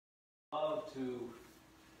to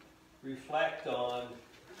reflect on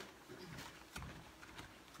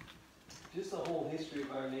just the whole history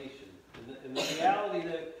of our nation. And the reality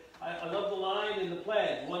that, I love the line in the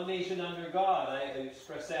pledge, one nation under God. I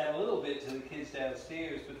expressed that a little bit to the kids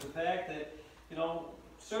downstairs, but the fact that, you know,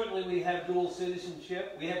 certainly we have dual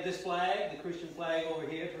citizenship. We have this flag, the Christian flag over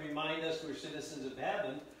here, to remind us we're citizens of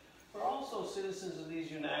heaven. We're also citizens of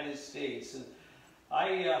these United States. And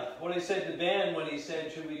what I said to Ben when he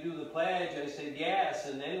said, should we do the pledge, I said yes.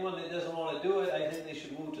 And anyone that doesn't want to do it, I think they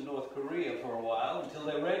should move to North Korea for a while until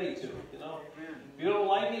they're ready to, you know. If you don't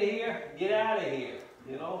like it here, get out of here,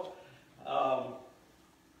 you know.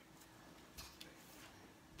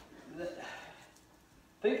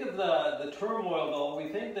 Think of the turmoil, though. We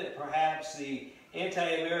think that perhaps the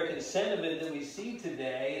anti-American sentiment that we see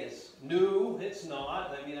today is new. It's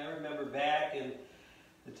not. I mean, I remember back in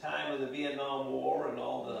the time of the Vietnam War and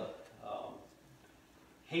all the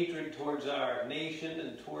hatred towards our nation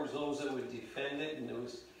and towards those that would defend it. And it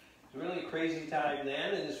was really a crazy time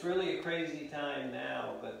then, and it's really a crazy time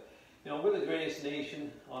now. But, you know, we're the greatest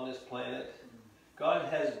nation on this planet. God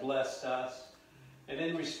has blessed us. And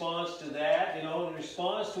in response to that, you know, in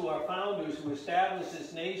response to our founders who established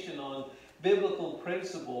this nation on biblical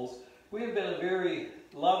principles, we have been a very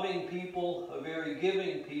loving people, a very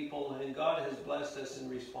giving people, and God has blessed us in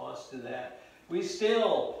response to that. We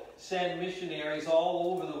still send missionaries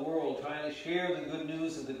all over the world trying to share the good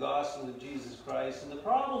news of the gospel of Jesus Christ. And the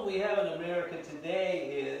problem we have in America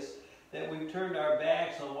today is that we've turned our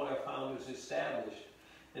backs on what our founders established.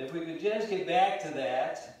 And if we could just get back to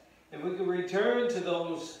that, if we could return to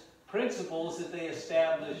those principles that they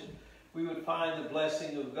established, we would find the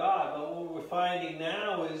blessing of God. But what we're finding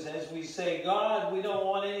now is, as we say, God, we don't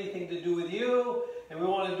want anything to do with you, and we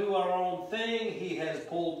want to do our own thing, He has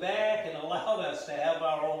pulled back and allowed us to have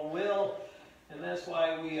our own will. And that's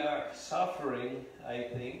why we are suffering, I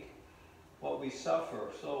think, what we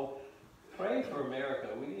suffer. So pray for America.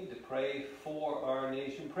 We need to pray for our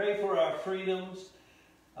nation. Pray for our freedoms,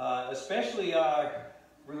 especially our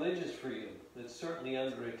religious freedom that's certainly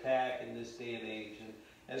under attack in this day and age. And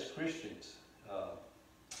as Christians,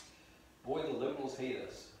 boy, the liberals hate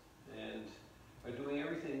us and are doing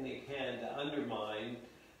everything they can to undermine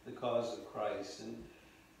the cause of Christ. And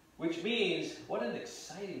which means, what an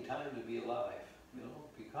exciting time to be alive, you know,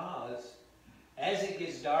 because as it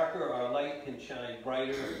gets darker, our light can shine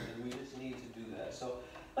brighter, and we just need to do that. So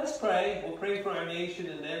let's pray. We'll pray for our nation,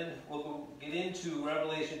 and then we'll get into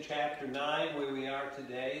Revelation chapter 9, where we are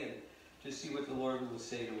today, and just see what the Lord will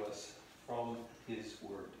say to us from His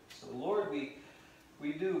Word. So, Lord,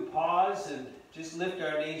 we do pause and just lift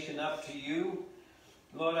our nation up to You.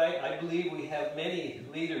 Lord, I believe we have many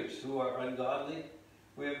leaders who are ungodly.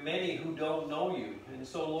 We have many who don't know You. And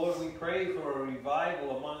so, Lord, we pray for a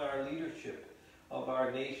revival among our leadership of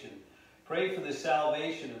our nation. Pray for the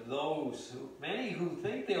salvation of those, many who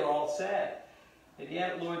think they're all set. And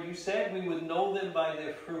yet, Lord, You said we would know them by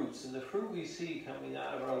their fruits. And the fruit we see coming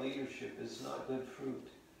out of our leadership is not good fruit.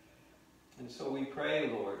 And so we pray,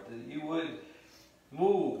 Lord, that You would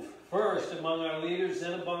move first among our leaders,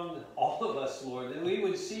 then among all of us, Lord, that we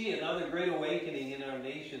would see another great awakening in our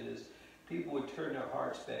nation as people would turn their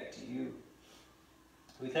hearts back to You.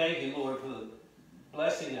 We thank You, Lord, for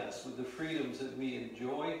blessing us with the freedoms that we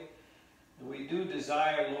enjoy. And we do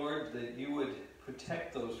desire, Lord, that You would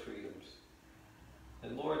protect those freedoms.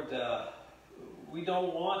 And Lord, we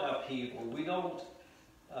don't want upheaval. We don't,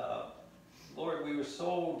 Lord, we were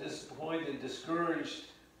so disappointed, discouraged,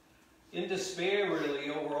 in despair, really,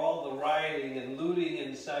 over all the rioting and looting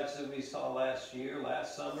and such that we saw last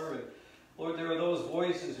summer. And Lord, there are those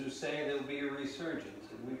voices who say there will be a resurgence,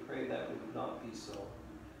 and we pray that would not be so.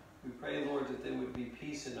 We pray, Lord, that there would be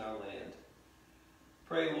peace in our land.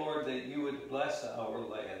 Pray, Lord, that You would bless our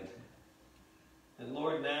land. And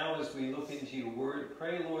Lord, now as we look into Your Word,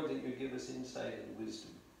 pray, Lord, that You give us insight and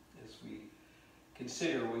wisdom as we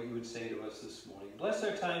consider what You would say to us this morning. Bless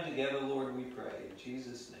our time together, Lord, we pray. In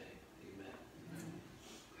Jesus' name.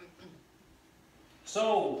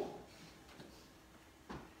 So,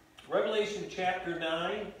 Revelation chapter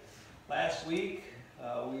 9, last week,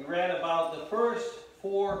 we read about the first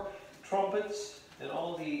 4 trumpets and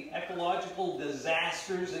all the ecological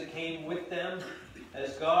disasters that came with them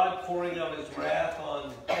as God pouring out His wrath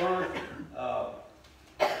on earth.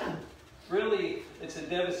 Really, it's a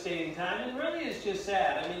devastating time, and really it's just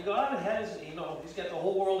sad. I mean, God has, you know, He's got the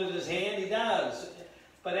whole world in His hand, He does.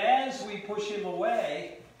 But as we push Him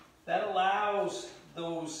away, that allows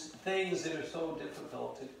those things that are so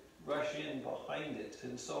difficult to rush in behind it.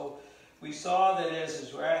 And so we saw that as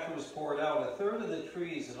His wrath was poured out, 1/3 of the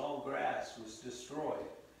trees and all grass was destroyed.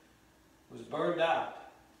 was burned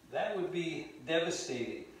up. That would be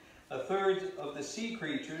devastating. A third of the sea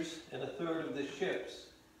creatures and a third of the ships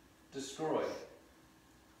destroyed.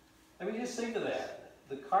 I mean, just think of that.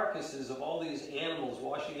 The carcasses of all these animals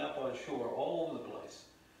washing up on shore all over the place.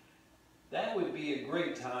 That would be a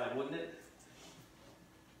great time, wouldn't it?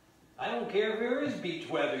 I don't care if there is beach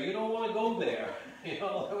weather. You don't want to go there. You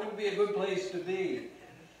know, that would be a good place to be.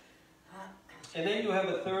 And then you have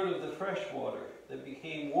a third of the fresh water that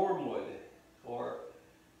became wormwood or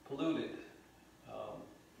polluted.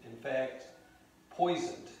 In fact,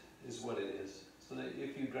 poisoned is what it is. So that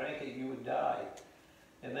if you drank it, you would die.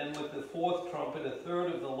 And then with the fourth trumpet, a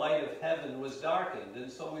third of the light of heaven was darkened.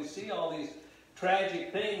 And so we see all these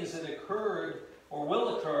tragic things that occurred or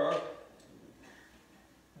will occur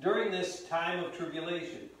during this time of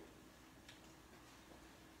tribulation.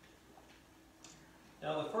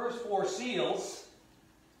 Now the first four seals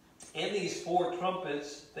and these four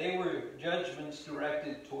trumpets, they were judgments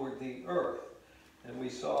directed toward the earth. And we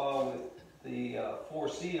saw with the four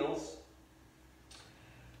seals,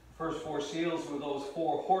 first four seals were those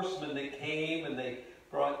four horsemen that came and they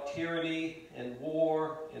brought tyranny and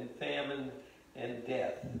war and famine and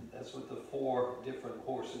death. That's what the four different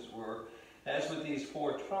horses were. As with these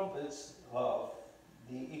four trumpets,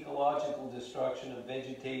 the ecological destruction of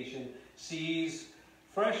vegetation, seas,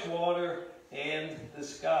 fresh water, and the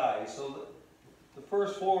sky. So the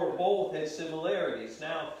first four both had similarities.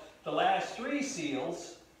 Now, the last three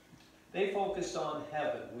seals, they focused on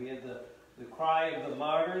heaven. We had the cry of the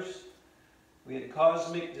martyrs, we had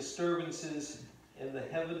cosmic disturbances, and the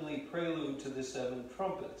heavenly prelude to the seven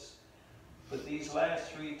trumpets. But these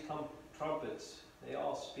last three trumpets, they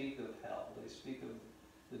all speak of hell. They speak of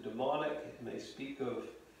the demonic, and they speak of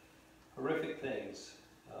horrific things,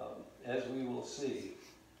 as we will see.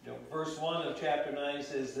 You know, verse 1 of chapter 9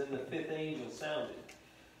 says, "Then the fifth angel sounded.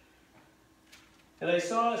 And I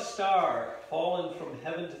saw a star fallen from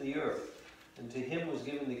heaven to the earth, and to him was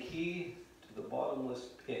given the key to the bottomless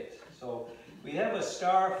pit." So we have a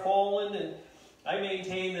star fallen, and I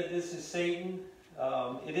maintain that this is Satan.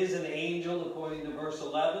 It is an angel according to verse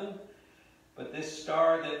 11, but this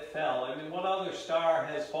star that fell, I mean, what other star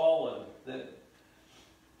has fallen that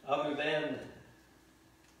other than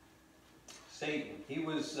Satan? He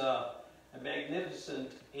was a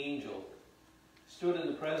magnificent angel, stood in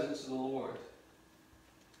the presence of the Lord.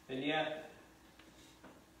 And yet,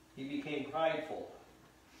 he became prideful.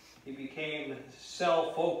 He became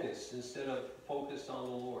self-focused instead of focused on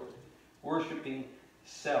the Lord, worshiping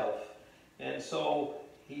self. And so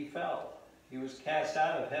he fell. He was cast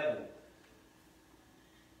out of heaven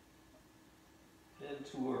and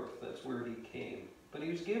to earth. That's where he came. But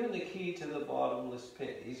he was given the key to the bottomless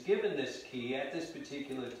pit. He's given this key at this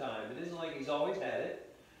particular time. It isn't like he's always had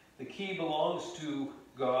it. The key belongs to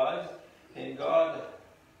God, and God,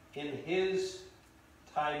 in his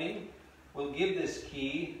timing, will give this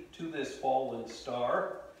key to this fallen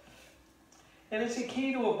star. And it's a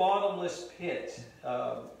key to a bottomless pit.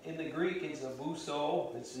 In the Greek, it's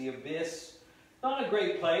abuso. It's the abyss. Not a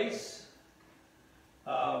great place.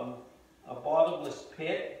 A bottomless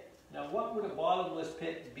pit. Now, what would a bottomless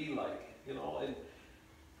pit be like? You know,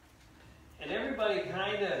 and everybody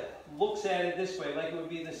kind of looks at it this way, like it would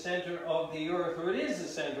be the center of the earth, or it is the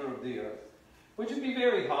center of the earth, which would be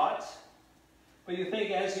very hot. But you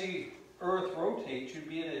think as the earth rotates, you'd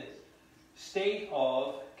be in a state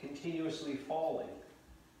of continuously falling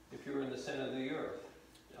if you're in the center of the earth.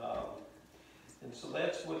 And so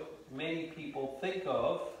that's what many people think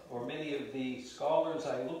of, or many of the scholars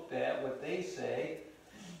I looked at, what they say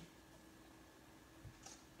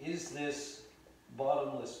is this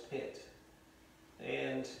bottomless pit.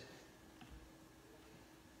 And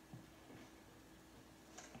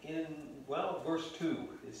in, well, verse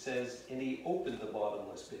 2, it says, "And he opened the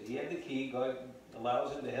bottomless pit." He had the key. God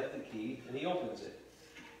allows him to have the key, and he opens it.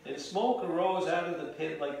 "And smoke arose out of the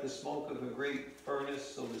pit like the smoke of a great furnace,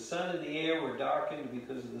 so the sun and the air were darkened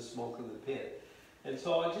because of the smoke of the pit." And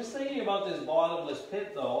so just thinking about this bottomless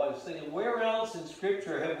pit, though, I was thinking, where else in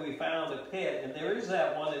Scripture have we found a pit? And there is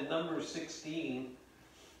that one in Numbers 16.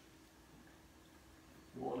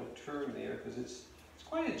 You want to turn there, because it's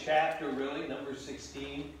quite a chapter, really, Numbers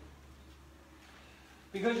 16.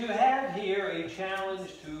 Because you have here a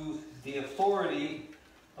challenge to the authority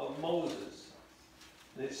of Moses.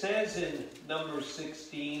 And it says in Numbers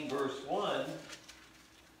 16, verse 1,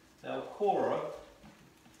 "Now Korah,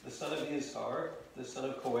 the son of Izhar, the son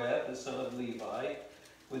of Kohath, the son of Levi,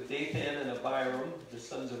 with Dathan and Abiram, the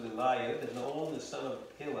sons of Eliab, and On, the son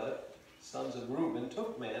of Peleth, sons of Reuben,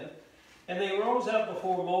 took men, and they rose up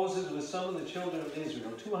before Moses with some of the children of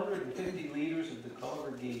Israel, 250 leaders of the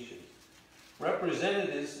congregation.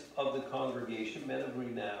 representatives of the congregation, men of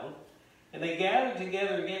renown, and they gathered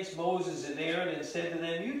together against Moses and Aaron and said to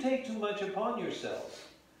them, "You take too much upon yourselves.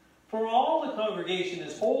 For all the congregation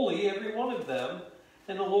is holy, every one of them,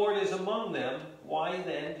 and the Lord is among them. Why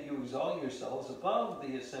then do you exalt yourselves above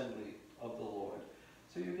the assembly of the Lord?"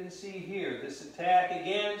 So you can see here this attack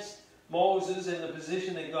against Moses and the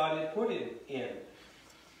position that God had put him in.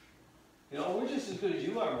 You know, we're just as good as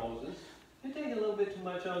you are, Moses. You're taking a little bit too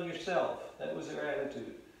much on yourself. That was their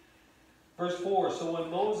attitude. Verse 4, so when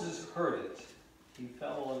Moses heard it, he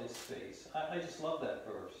fell on his face. I just love that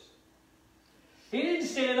verse. He didn't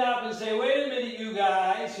stand up and say, "Wait a minute, you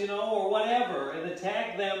guys," you know, or whatever, and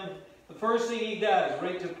attack them. The first thing he does,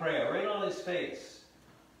 right to prayer, right on his face.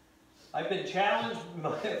 I've been challenged by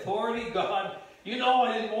my authority. God, you know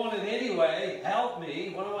I didn't want it anyway. Help me.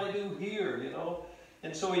 What do I do here, you know?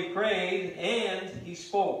 And so he prayed, and he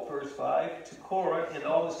spoke, verse 5, to Korah and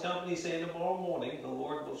all his company, saying, "Tomorrow morning the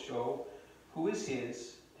Lord will show who is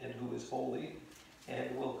his and who is holy,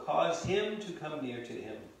 and will cause him to come near to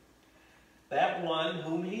him. That one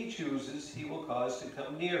whom he chooses, he will cause to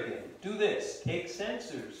come near him. Do this, take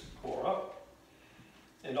censers, Korah,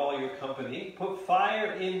 and all your company, put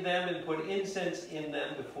fire in them and put incense in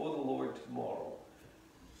them before the Lord tomorrow.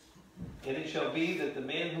 And it shall be that the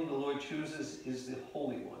man whom the Lord chooses is the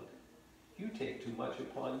Holy One. You take too much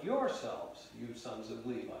upon yourselves, you sons of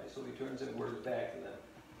Levi." So he turns that word back to them.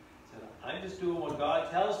 He said, "I'm just doing what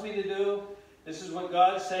God tells me to do. This is what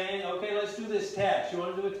God's saying. Okay, let's do this task. You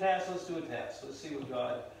want to do a task? Let's do a task. Let's see what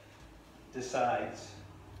God decides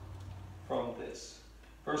from this."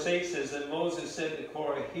 Verse 8 says, "Then Moses said to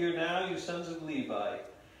Korah, 'Hear now, you sons of Levi,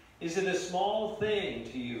 is it a small thing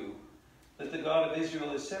to you that the God of Israel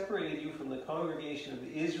has separated you from the congregation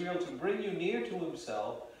of Israel to bring you near to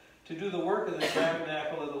himself, to do the work of the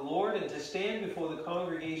tabernacle of the Lord, and to stand before the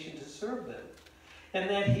congregation to serve them? And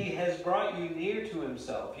that he has brought you near to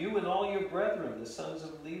himself, you and all your brethren, the sons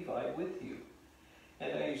of Levi, with you.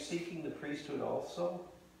 And are you seeking the priesthood also?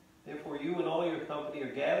 Therefore you and all your company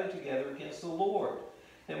are gathered together against the Lord.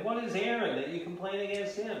 And what is Aaron that you complain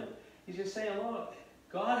against him?'" He's just saying, look,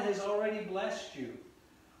 God has already blessed you.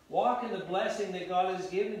 Walk in the blessing that God has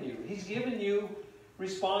given you. He's given you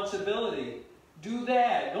responsibility. Do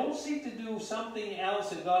that. Don't seek to do something else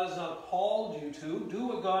that God has not called you to. Do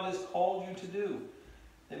what God has called you to do.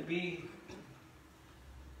 And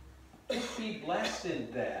just be blessed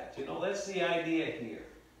in that. You know, that's the idea here.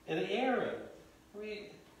 And Aaron, I mean,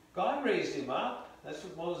 God raised him up. That's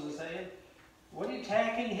what Moses is saying. What are you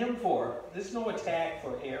attacking him for? There's no attack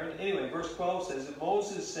for Aaron. Anyway, verse 12 says that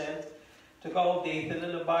Moses sent to call Dathan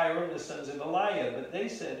and Abiram, the sons of Eliab, but they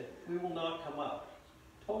said, "We will not come up."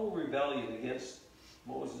 Total rebellion against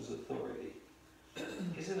Moses' authority.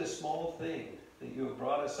 "Is it a small thing that you have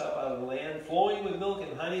brought us up out of the land, flowing with milk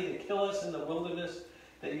and honey, to kill us in the wilderness,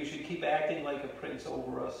 that you should keep acting like a prince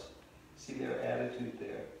over us?" See their attitude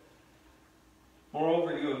there.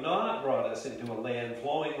 "Moreover, you have not brought us into a land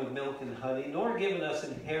flowing with milk and honey, nor given us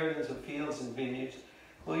inheritance of fields and vineyards.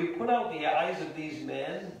 Will you put out the eyes of these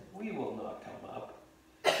men? We will not come up."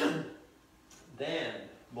 Then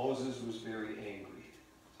Moses was very angry.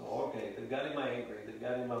 So, okay, they've got him angry, they've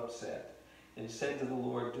got him upset, and said to the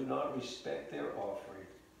Lord, "Do not respect their offering.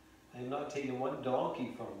 I have not taken one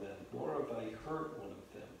donkey from them, nor have I hurt one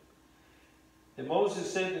of them." And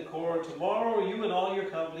Moses said to Korah, "Tomorrow you and all your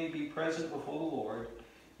company be present before the Lord,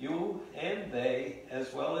 you and they,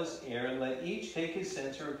 as well as Aaron. Let each take his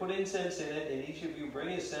censer and put incense in it, and each of you bring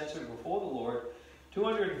his censer before the Lord,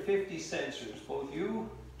 250 censers, both you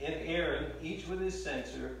and Aaron, each with his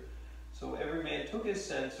censer." So every man took his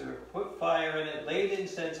censer, put fire in it, laid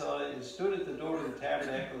incense on it, and stood at the door of the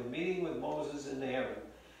tabernacle of meeting with Moses and Aaron.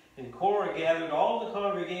 And Korah gathered all the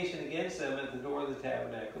congregation against them at the door of the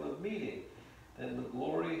tabernacle of meeting. Then the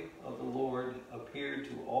glory of the Lord appeared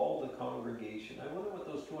to all the congregation. I wonder what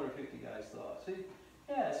those 250 guys thought.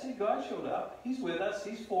 See, God showed up. He's with us.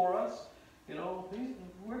 He's for us. You know,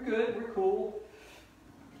 we're good. We're cool.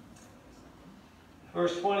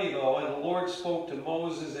 Verse 20, though, "And the Lord spoke to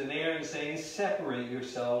Moses and Aaron, saying, 'Separate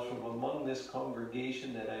yourselves from among this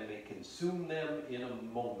congregation, that I may consume them in a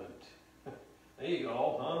moment.'" There you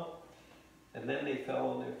go, huh? "And then they fell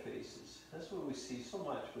on their faces." That's what we see so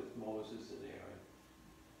much with Moses and Aaron.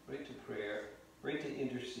 Right to prayer, right to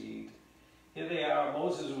intercede. Here they are.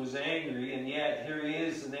 Moses was angry, and yet here he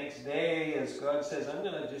is the next day as God says, "I'm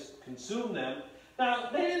going to just consume them." Now,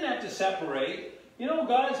 they didn't have to separate. You know,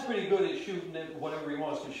 God's pretty good at shooting at whatever he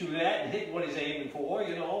wants to shoot at and hitting what he's aiming for,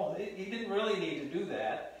 you know. He didn't really need to do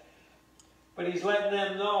that. But he's letting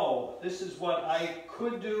them know, this is what I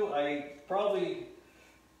could do. I probably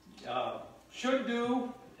should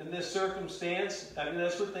do in this circumstance. I mean,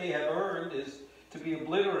 that's what they have earned, is to be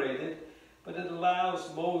obliterated. But it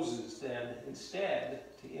allows Moses then instead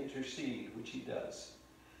to intercede, which he does.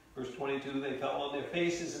 Verse 22, they fell on their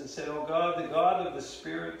faces and said, O God, the God of the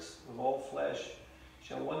spirits of all flesh,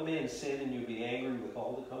 shall one man sin and you be angry with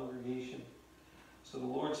all the congregation? So the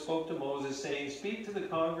Lord spoke to Moses, saying, Speak to the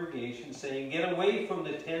congregation, saying, Get away from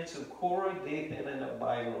the tents of Korah, Dathan, and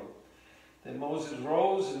Abiram. Then Moses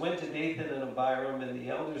rose and went to Dathan and Abiram, and the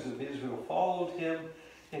elders of Israel followed him.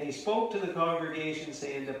 And he spoke to the congregation,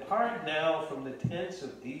 saying, Depart now from the tents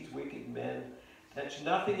of these wicked men. Touch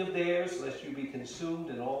nothing of theirs, lest you be consumed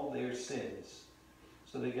in all their sins.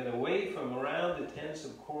 So they got away from around the tents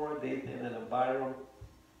of Korah, Dathan, and Abiram.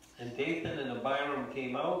 And Dathan and Abiram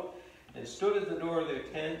came out and stood at the door of their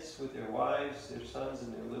tents with their wives, their sons,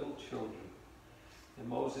 and their little children. And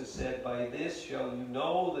Moses said, By this shall you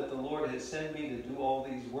know that the Lord has sent me to do all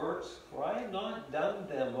these works, for I have not done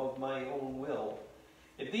them of my own will.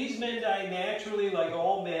 If these men die naturally like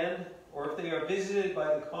all men, or if they are visited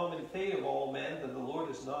by the common fate of all men, then the Lord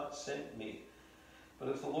has not sent me. But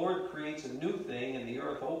if the Lord creates a new thing, and the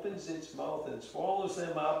earth opens its mouth and swallows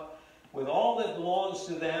them up with all that belongs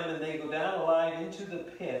to them, and they go down alive into the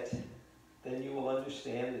pit, then you will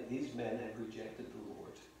understand that these men have rejected the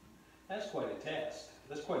Lord. That's quite a test.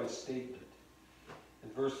 That's quite a statement.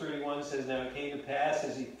 And verse 31 says, Now it came to pass,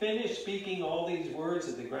 as he finished speaking all these words,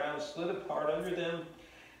 that the ground split apart under them,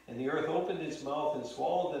 and the earth opened its mouth and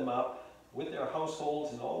swallowed them up with their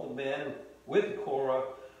households and all the men, with Korah,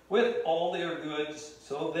 with all their goods.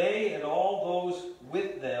 So they and all those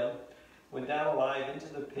with them went down alive into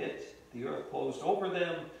the pit. The earth closed over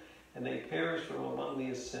them, and they perished from among the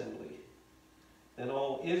assembly. Then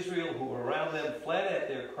all Israel who were around them fled at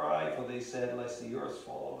their cry, for they said, Lest the earth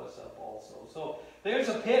swallow us up also. So there's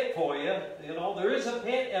a pit for you. You know, there is a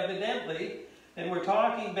pit, evidently. And we're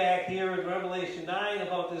talking back here in Revelation 9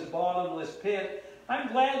 about this bottomless pit. I'm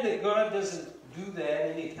glad that God doesn't do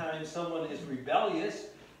that anytime someone is rebellious.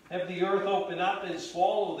 Have the earth open up and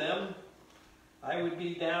swallow them. I would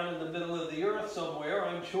be down in the middle of the earth somewhere,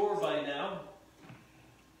 I'm sure, by now.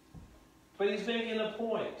 But he's making a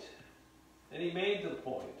point. And he made the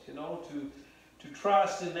point, you know, to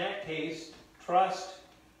trust, in that case, trust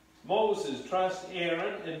Moses, trust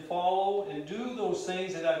Aaron, and follow and do those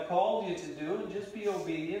things that I've called you to do, and just be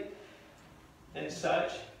obedient and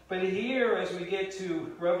such. But here, as we get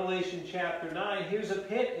to Revelation chapter 9, here's a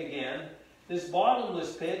pit again, this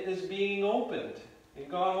bottomless pit is being opened, and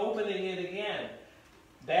God opening it again.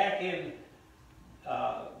 Back in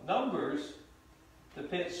Numbers, the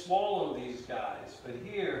pit swallowed these guys, but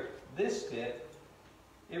here, this pit,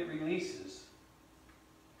 it releases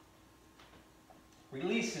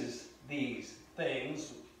these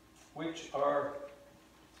things, which are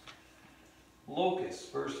locusts.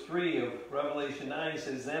 Verse 3 of Revelation 9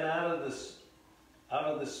 says, Then out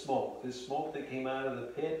of the smoke, this smoke that came out of the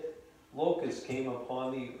pit, locusts came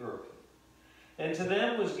upon the earth. And to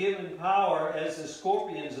them was given power, as the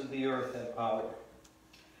scorpions of the earth have power.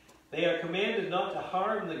 They are commanded not to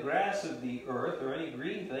harm the grass of the earth, or any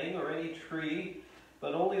green thing, or any tree,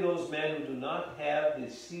 but only those men who do not have the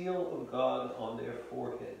seal of God on their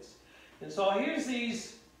foreheads. And so here's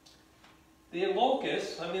the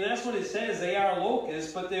locusts. I mean, that's what it says. They are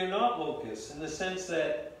locusts, but they're not locusts, in the sense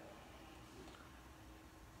that,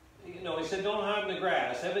 you know, he said, don't harm the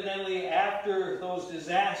grass. Evidently, after those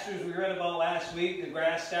disasters we read about last week, the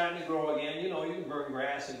grass starting to grow again. You know, you can burn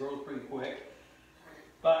grass, it grows pretty quick.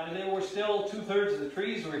 And then we're still, 2/3 of the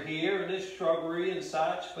trees were here, and this shrubbery and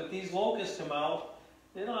such, but these locusts come out,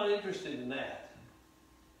 they're not interested in that.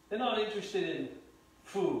 They're not interested in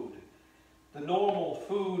food, the normal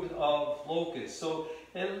food of locusts. So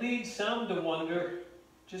it leads some to wonder,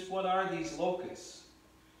 just what are these locusts?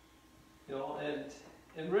 You know,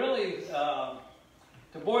 and really,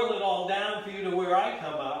 to boil it all down for you to where I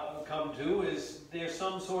come to, is there's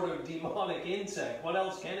some sort of demonic insect. What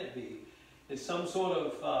else can it be? It's some sort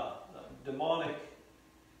of demonic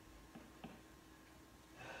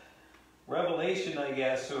revelation, I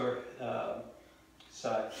guess, or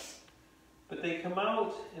such. But they come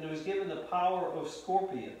out, and it was given the power of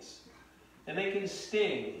scorpions. And they can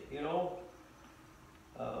sting, you know.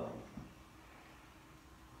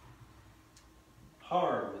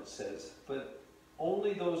 Harm, it says. But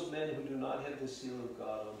only those men who do not have the seal of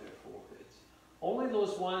God on their foreheads. Only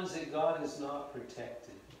those ones that God has not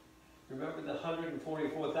protected. Remember the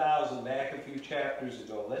 144,000 back a few chapters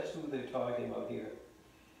ago. That's who they're talking about here.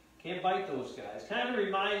 Can't bite those guys. Kind of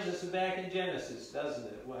reminds us of back in Genesis, doesn't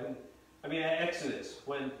it? Exodus,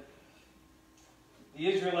 when the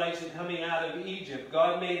Israelites are coming out of Egypt,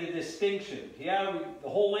 God made a distinction. Yeah, the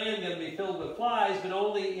whole land going to be filled with flies, but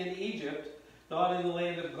only in Egypt, not in the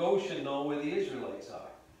land of Goshen, though, where the Israelites are.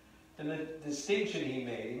 And the distinction he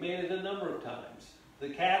made it a number of times. The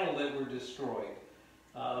cattle that were destroyed,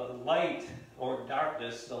 light or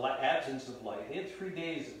darkness, the absence of light. They had 3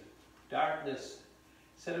 days of darkness.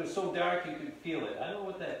 Said it was so dark you could feel it. I don't know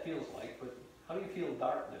what that feels like, but how do you feel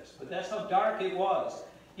darkness? But that's how dark it was.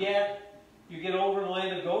 Yet, you get over in the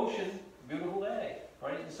land of Goshen, beautiful day,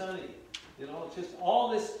 bright and sunny. You know, it's just all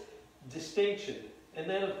this distinction. And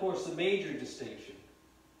then, of course, the major distinction.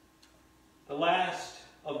 The last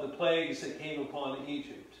of the plagues that came upon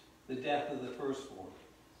Egypt, the death of the firstborn,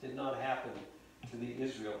 did not happen to the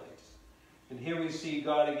Israelites. And here we see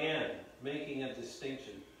God again making a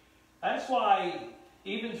distinction. That's why,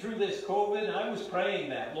 even through this COVID, I was praying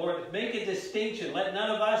that, Lord, make a distinction. Let none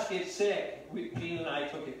of us get sick. Gene and I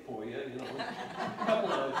took it for you, you know. A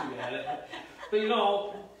couple of us who had it. But, you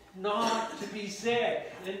know, not to be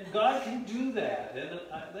sick. And God can do that. And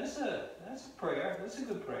that's a prayer. That's a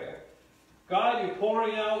good prayer. God, you're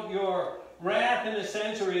pouring out your wrath in a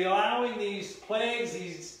sense, or you're allowing these plagues,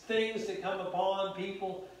 these things to come upon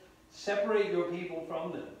people. Separate your people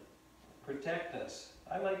from them. Protect us.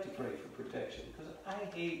 I like to pray for protection because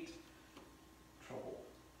I hate trouble.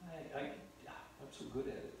 I'm so good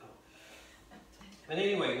at it though. But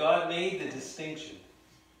anyway, God made the distinction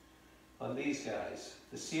on these guys.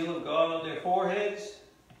 The seal of God on their foreheads.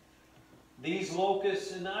 These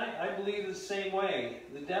locusts, and I believe the same way.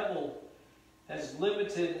 The devil has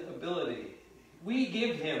limited ability. We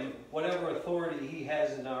give him whatever authority he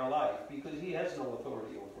has in our life because he has no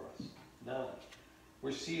authority over us. None.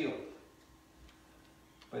 We're sealed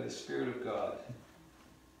by the Spirit of God.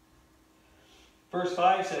 Verse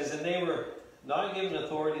 5 says, and they were not given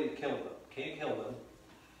authority to kill them. Can't kill them.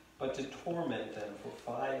 But to torment them for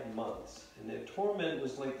 5 months. And their torment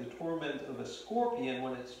was like the torment of a scorpion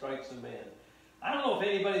when it strikes a man. I don't know if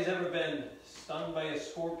anybody's ever been stung by a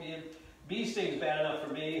scorpion. Bee sting's bad enough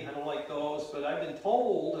for me. I don't like those. But I've been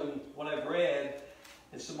told, and what I've read,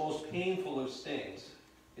 it's the most painful of stings.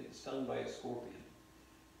 Getting stung by a scorpion.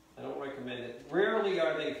 I don't recommend it. Rarely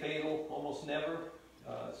are they fatal. Almost never.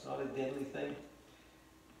 It's not a deadly thing.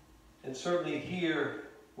 And certainly here,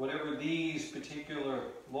 whatever these particular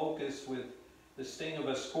locusts with the sting of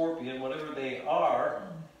a scorpion, whatever they are,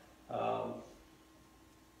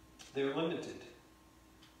 they're limited.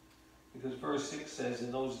 Because verse 6 says,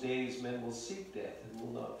 in those days men will seek death and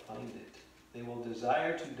will not find it. They will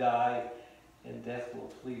desire to die and death will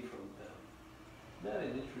flee from them. Isn't that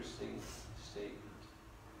an interesting statement?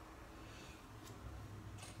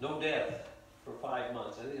 No death for 5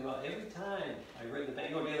 months. I think about every time I read the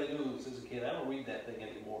Bangor Daily News as a kid. I don't read that thing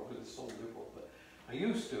anymore because it's so liberal, but I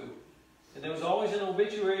used to. And there was always an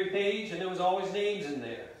obituary page and there was always names in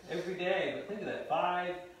there every day. But think of that,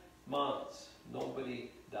 5 months,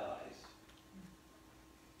 nobody dies.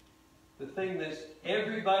 The thing that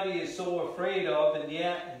everybody is so afraid of, and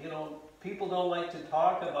yet, you know, people don't like to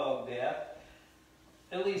talk about death.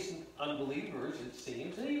 At least unbelievers, it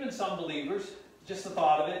seems, and even some believers. Just the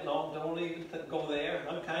thought of it, no, don't even go there.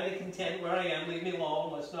 I'm kind of content where I am, leave me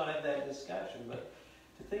alone, let's not have that discussion. But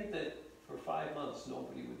to think that for 5 months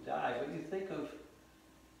nobody would die, but you think of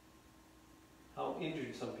how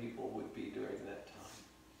injured some people would be during that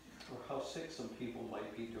time, or how sick some people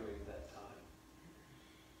might be during that time.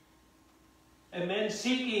 And men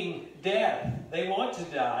seeking death, they want to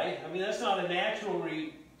die. I mean, that's not a natural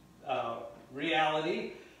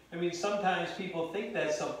reality. I mean, sometimes people think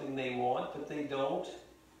that's something they want, but they don't.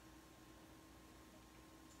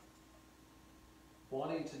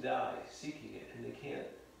 Wanting to die, seeking it, and they can't.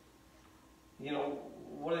 You know,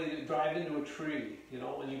 what do they do? Drive into a tree, you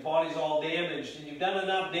know, when your body's all damaged, and you've done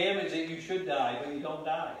enough damage that you should die, but you don't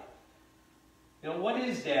die. You know, what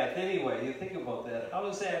is death anyway? You think about that. How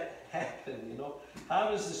does that happen, you know? How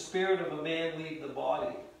does the spirit of a man leave the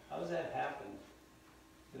body? How does that happen?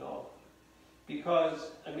 You know?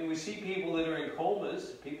 Because, I mean, we see people that are in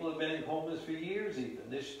comas. People have been in comas for years even.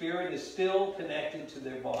 Their spirit is still connected to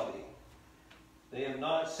their body. They have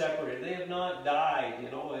not separated. They have not died, you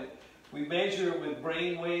know. We measure it with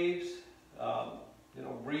brain waves, you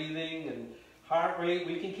know, breathing and heart rate.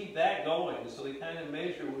 We can keep that going. So they kind of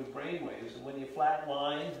measure with brain waves. And when you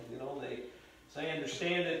flatline, you know, so I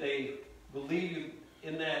understand that they will leave you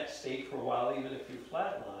in that state for a while, even if you're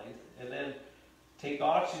flatlined, and then take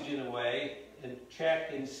oxygen away and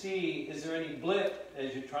check and see, is there any blip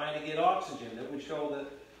as you're trying to get oxygen that would show that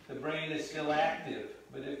the brain is still active.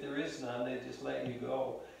 But if there is none, they just let you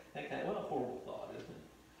go. That kind of, what a horrible thought, isn't it?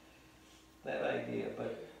 That idea.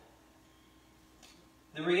 But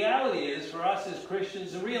the reality is, for us as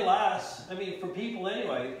Christians, the real us, I mean, for people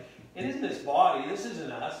anyway, it isn't this body, this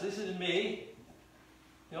isn't us, this isn't me.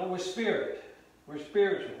 You know, we're spirit. We're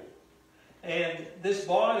spiritual. And this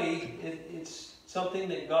body, it's something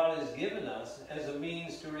that God has given us as a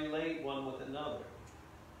means to relate one with another.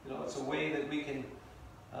 You know, it's a way that we can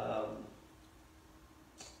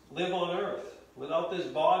live on earth. Without this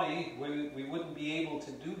body, we wouldn't be able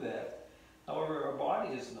to do that. However, our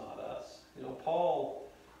body is not us. You know, Paul,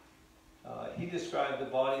 he described the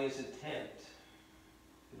body as a tent.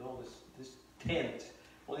 You know, this tent.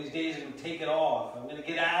 One of these days I'm going to take it off. I'm going to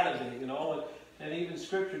get out of it, you know. And even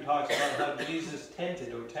Scripture talks about how Jesus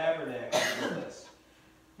tented or tabernacled with us.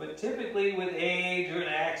 But typically with age or an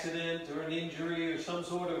accident or an injury or some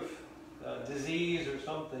sort of disease or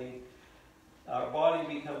something, our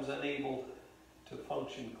body becomes unable to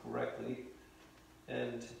function correctly.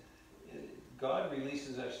 And God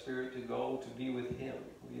releases our spirit to go to be with Him,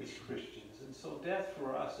 we as Christians. And so death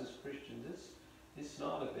for us as Christians, it's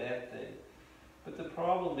not a bad thing. But the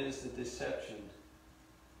problem is the deception.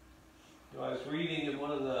 You know, I was reading in one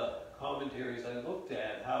of the commentaries I looked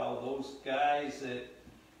at how those guys that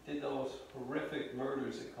did those horrific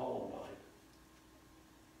murders at Columbine,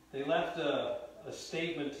 they left a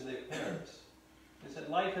statement to their parents. They said,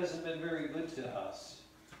 life hasn't been very good to us,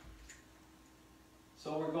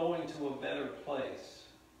 so we're going to a better place,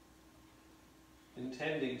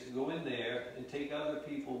 intending to go in there and take other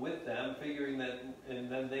people with them, figuring that,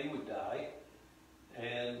 and then they would die,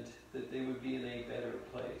 and that they would be in a better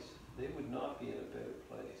place. They would not be in a better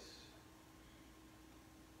place.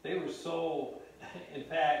 They were so, in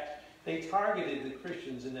fact, they targeted the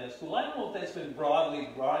Christians in that school. I don't know if that's been broadly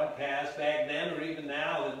broadcast back then or even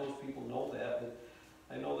now that most people know that, but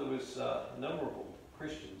I know there was a number of them,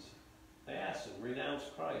 Christians. They asked them, renounce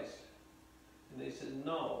Christ. And they said,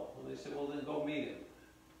 no. And they said, well, then go meet him,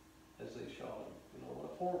 as they shot him. You know,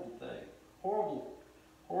 what a horrible thing. Horrible,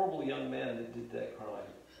 horrible young men that did that crime.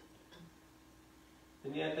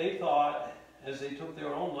 And yet they thought, as they took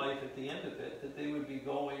their own life at the end of it, that they would be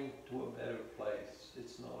going to a better place.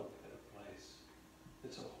 It's not a better place.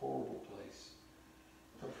 It's a horrible place.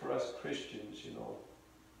 But for us Christians, you know,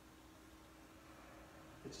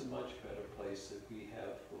 it's a much better place that we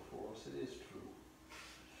have before us. It is true.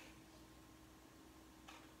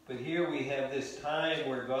 But here we have this time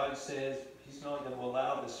where God says He's not going to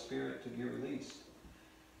allow the Spirit to be released.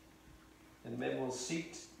 And men will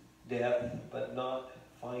seek death, but not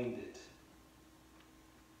find it.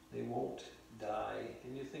 They won't die.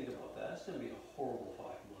 And you think about that. It's going to be a horrible 5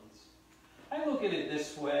 months. I look at it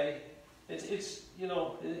this way. It's you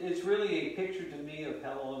know, it's really a picture to me of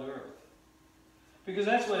hell on earth. Because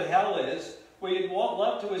that's what hell is. Where you'd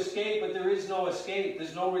love to escape, but there is no escape.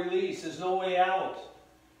 There's no release. There's no way out.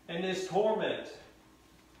 And there's torment.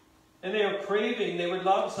 And they are craving. They would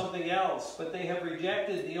love something else. But they have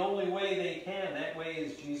rejected the only way they can. That way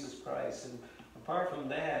is Jesus Christ. And apart from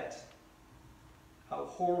that, how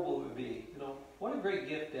horrible it would be. You know, what a great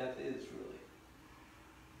gift death is, really.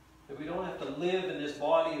 That we don't have to live in this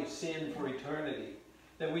body of sin for eternity.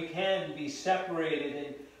 That we can be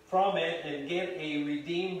separated from it and get a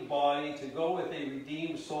redeemed body to go with a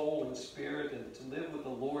redeemed soul and spirit and to live with the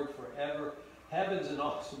Lord forever. Heaven's an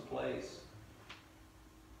awesome place.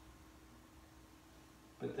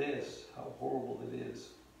 But this, how horrible it is.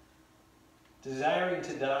 Desiring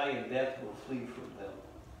to die and death will flee from them.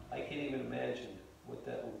 I can't even imagine what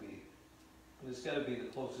that will be. But it's got to be the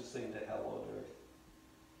closest thing to hell on earth.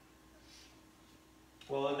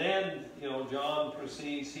 Well, and then, you know, John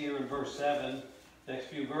proceeds here in verse 7, next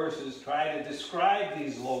few verses, try to describe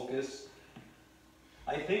these locusts.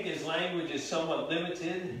 I think his language is somewhat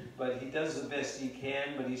limited, but he does the best he can.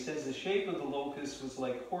 But he says the shape of the locust was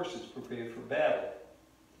like horses prepared for battle.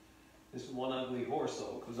 This one ugly horse,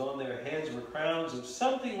 though, because on their heads were crowns of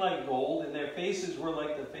something like gold, and their faces were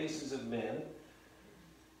like the faces of men.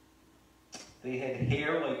 They had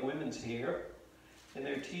hair like women's hair, and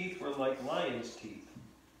their teeth were like lions' teeth.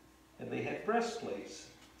 And they had breastplates,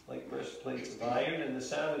 like breastplates of iron, and the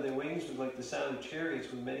sound of their wings was like the sound of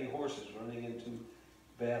chariots with many horses running into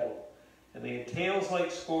battle. And they had tails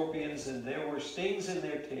like scorpions, and there were stings in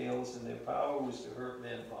their tails, and their power was to hurt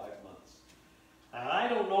men 5 months. Now, I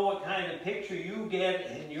don't know what kind of picture you get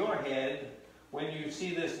in your head when you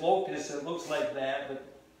see this locust that looks like that, but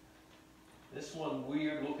this one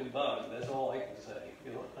weird-looking bug, that's all I can say.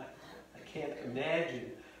 You know, I can't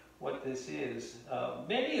imagine what this is.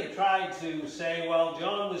 Many have tried to say, well,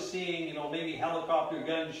 John was seeing, you know, maybe helicopter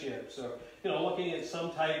gunships, or, you know, looking at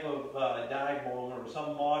some type of dive bomber or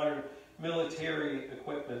some modern military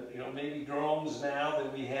equipment, you know, maybe drones now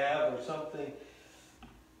that we have or something.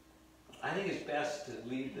 I think it's best to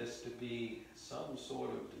leave this to be some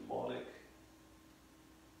sort of demonic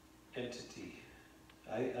entity.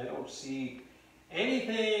 I don't see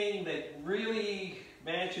anything that really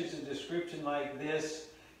matches a description like this.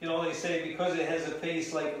 You know, they say because it has a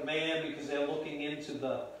face like a man, because they're looking into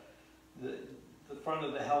the front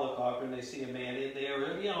of the helicopter and they see a man in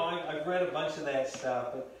there. You know, I've read a bunch of that stuff,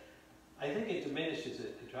 but I think it diminishes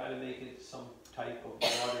it to try to make it some type of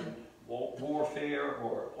modern warfare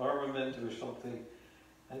or armament or something.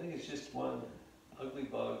 I think it's just one ugly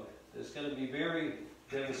bug that's going to be very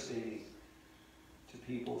devastating to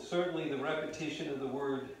people. Certainly the repetition of the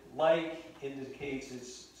word like indicates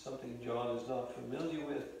it's something John is not familiar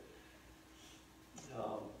with.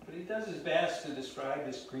 But he does his best to describe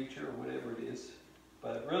this creature or whatever it is.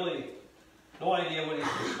 But really, no idea what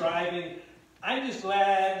he's describing. I'm just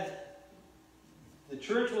glad the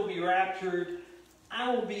church will be raptured.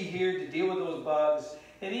 I will be here to deal with those bugs.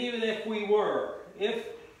 And even if we were,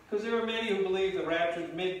 because there are many who believe the rapture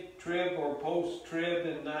is mid-trib or post-trib,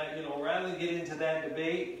 and you know, rather than get into that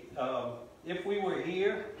debate, if we were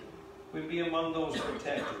here, we'd be among those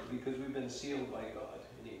protected because we've been sealed by God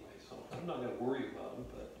anyway. So I'm not going to worry about them,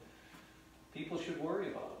 but people should worry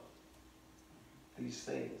about these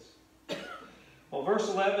things. Well, verse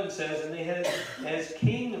 11 says, and they had as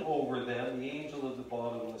king over them the angel of the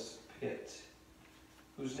bottomless pit,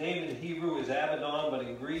 whose name in Hebrew is Abaddon, but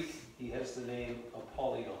in Greek he has the name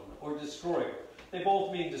Apollyon, or destroyer. They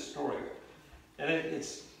both mean destroyer. And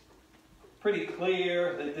it's pretty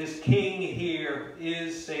clear that this king here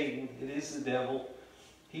is Satan. It is the devil.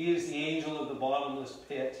 He is the angel of the bottomless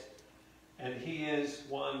pit. And he is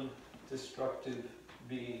one destructive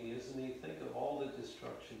being, isn't he? Think of all the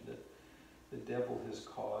destruction that the devil has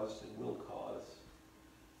caused and will cause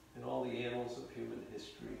in all the annals of human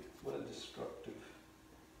history. What a destructive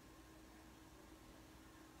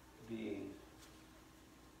being.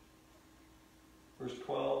 Verse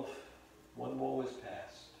 12, one woe is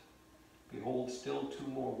past. Behold, still two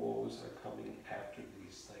more woes are coming after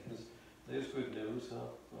these things. There's good news, huh?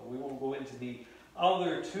 Well, we won't go into the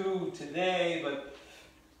other two today, but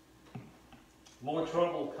more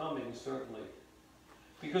trouble coming, certainly.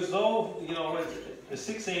 Because though, you know, the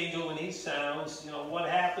sixth angel, when he sounds, you know, what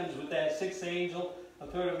happens with that sixth angel? A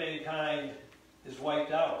third of mankind is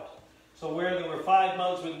wiped out. So where there were 5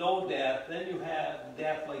 months with no death, then you have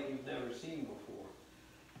death like you've never seen before.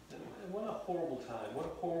 And what a horrible time, what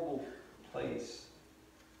a horrible place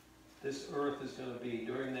this earth is going to be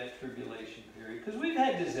during that tribulation period. Because we've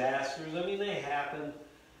had disasters, I mean, they happen,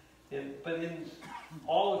 but in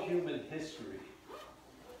all of human history,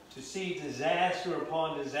 to see disaster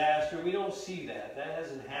upon disaster, we don't see that. That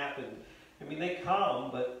hasn't happened. I mean, they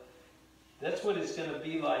come, but that's what it's going to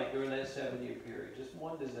be like during that 7-year period. Just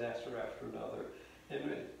one disaster after another.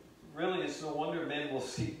 And really, it's no wonder men will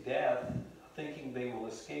seek death, thinking they will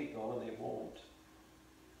escape, though, and they won't.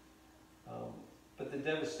 But the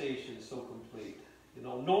devastation is so complete. You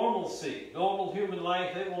know, normalcy, normal human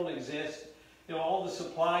life, it won't exist. You know, all the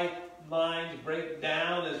supply lines break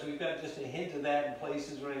down, as we've got just a hint of that in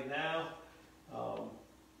places right now. I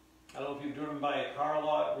don't know if you've driven by a car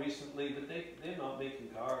lot recently, but they're not making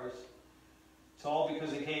cars. It's all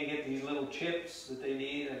because they can't get these little chips that they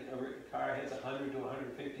need. A car has 100 to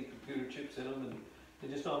 150 computer chips in them, and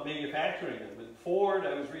they're just not manufacturing them. And Ford,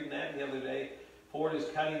 I was reading that the other day, Ford is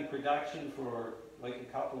cutting production for like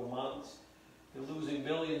a couple of months. They're losing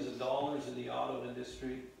billions of dollars in the auto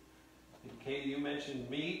industry. And Katie, you mentioned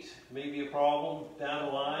meat may be a problem down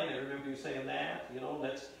the line. I remember you saying that. You know,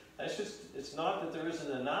 that's just, it's not that there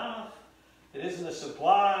isn't enough. It isn't a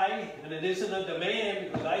supply, and it isn't a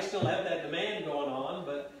demand, because I still have that demand going on,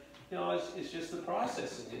 but, you know, it's just the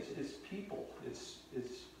processing. It's people. It's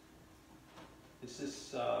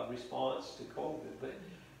this response to COVID. But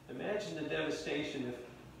imagine the devastation if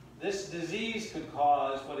this disease could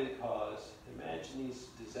cause what it caused. Imagine these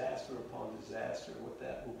disaster upon disaster, what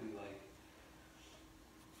that will be like.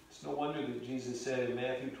 It's no wonder that Jesus said in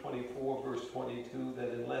Matthew 24, verse 22, that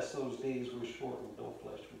unless those days were shortened, no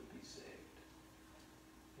flesh would be saved.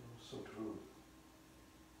 You know, so true.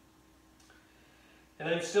 And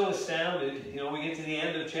I'm still astounded. You know, we get to the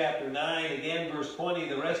end of chapter 9, again, verse 20,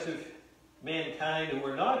 the rest of mankind who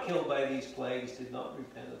were not killed by these plagues did not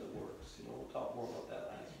repent of the works. You know, we'll talk more about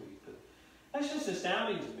that last week, but that's just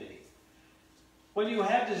astounding to me. When you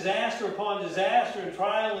have disaster upon disaster and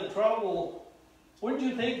trial and trouble, wouldn't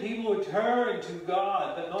you think people would turn to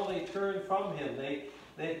God? But no, they turn from Him.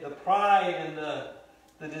 The pride and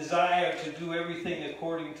the desire to do everything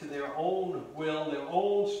according to their own will, their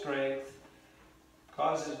own strength,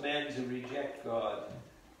 causes men to reject God.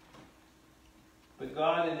 But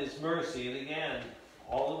God in His mercy, and again,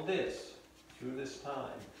 all of this, through this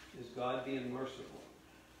time, is God being merciful.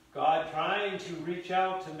 God trying to reach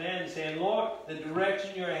out to men, saying, look, the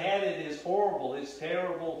direction you're headed is horrible, it's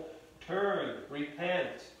terrible. Turn,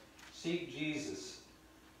 repent, seek Jesus,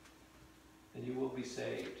 and you will be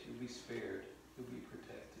saved, you'll be spared, you'll be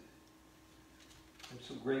protected. I'm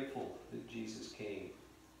so grateful that Jesus came.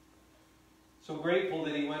 So grateful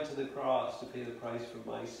that He went to the cross to pay the price for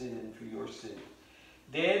my sin and for your sin.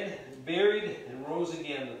 Dead, buried, and rose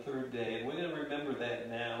again the third day. And we're going to remember that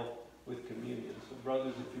now with communion. So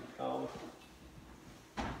brothers, if you come,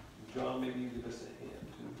 John, maybe you give us a hand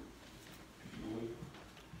too, if you would.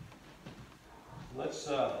 Let's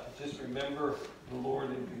just remember the Lord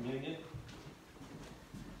in communion.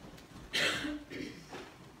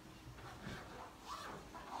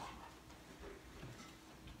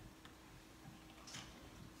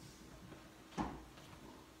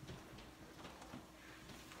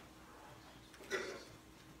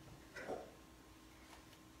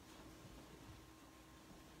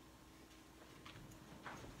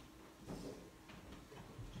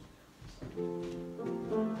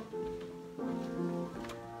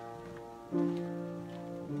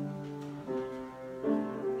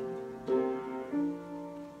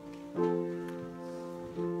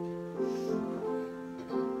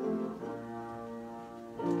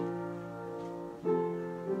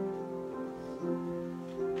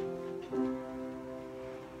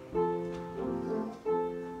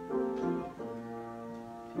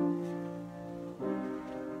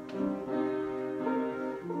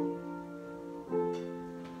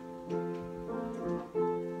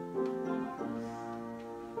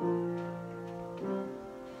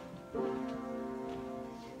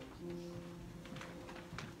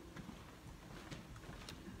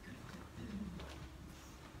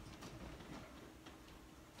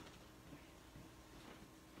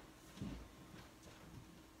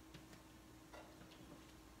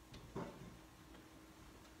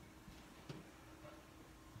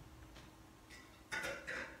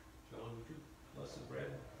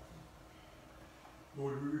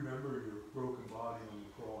 Lord, we remember your broken body on the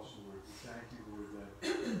cross, Lord. We thank you, Lord, that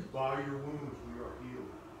by your wounds we are healed.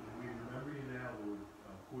 And we remember you now, Lord,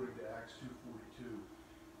 according to Acts 2:42.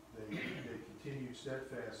 They continued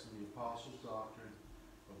steadfast in the apostles' doctrine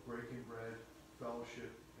of breaking bread,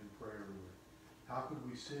 fellowship, and prayer, Lord. How could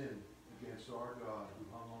we sin against our God who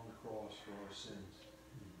hung on the cross for our sins?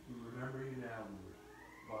 We remember you now, Lord,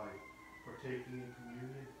 by partaking in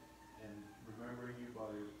communion and remembering you by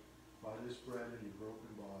this bread and your broken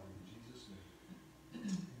body. In Jesus'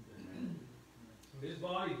 name. Amen. So His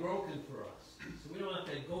body broken for us. So we don't have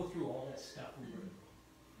to go through all that stuff.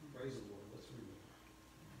 Praise the Lord. Let's remember.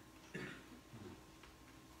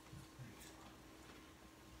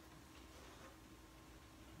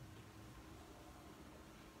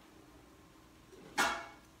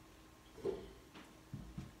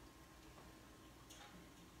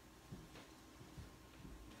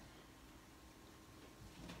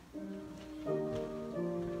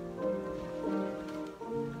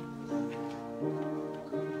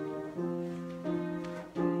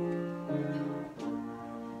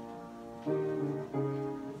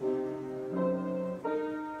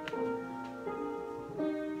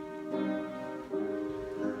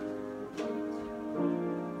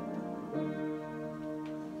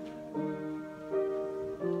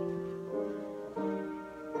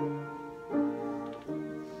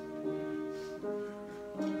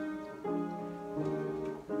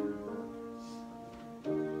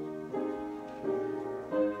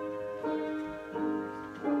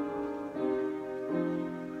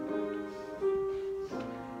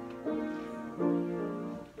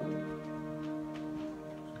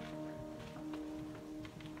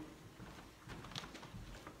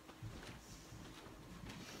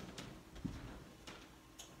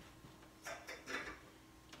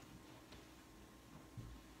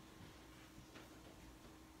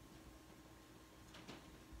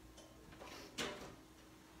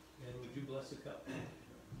 Bless the cup.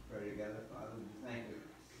 Pray together, Father, we thank you.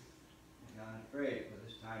 And God, I pray for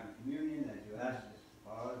this time of communion that you asked us to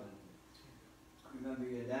pause and remember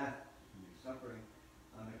your death and your suffering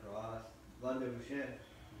on the cross, the blood that was shed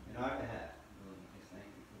in our behalf. Lord, we just thank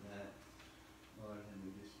you for that, Lord, and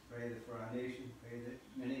we just pray that for our nation, pray that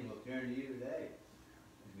many will turn to you today,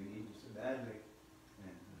 as we need you so badly.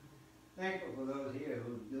 And thankful for those here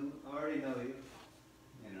who do already know you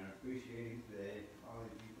and are appreciating today all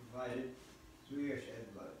that you provided through your shed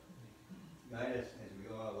blood. Guide us as we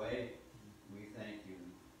go our way. We thank you.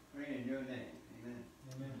 Pray in your name. Amen.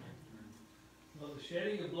 Amen. Well, the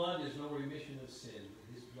shedding of blood is no remission of sin.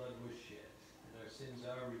 His blood was shed, and our sins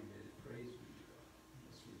are remitted. Praise be to God.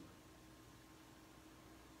 Yes, we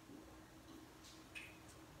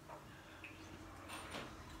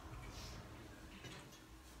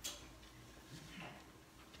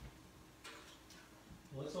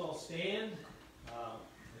are. Let's all stand. I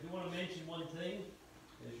do want to mention one thing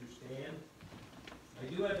as you stand. I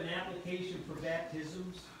do have an application for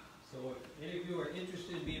baptisms, so if any of you are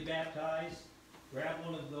interested in being baptized, grab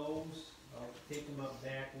one of those. I'll take them up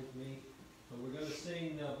back with me. So we're going to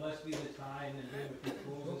sing Blessed Be the Time, and then if you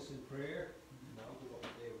close us in prayer, and I'll go up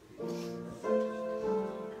there with you.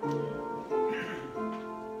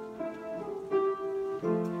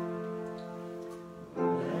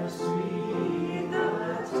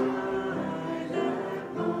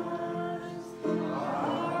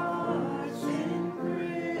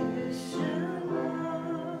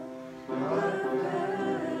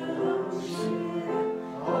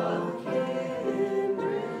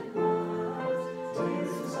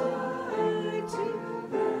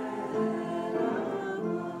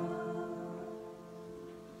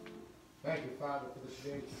 Thank you, Father, for this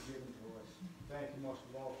day you've given to us. Thank you most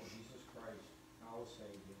of all for Jesus Christ, our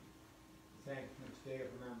Savior. Thank you for this day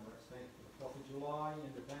of remembrance. Thank you for the 4th of July,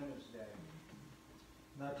 Independence Day.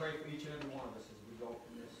 And I pray for each and every one of us as we go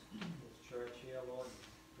from this church here, Lord,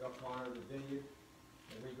 we up honor the vineyard,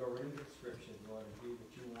 and we go into the scriptures, Lord, and be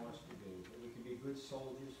what you want us to be, that we can be good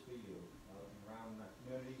soldiers for you around the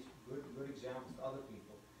communities, good examples to other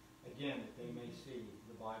people. Again, that they may see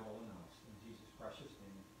the Bible in us. In Jesus' precious name.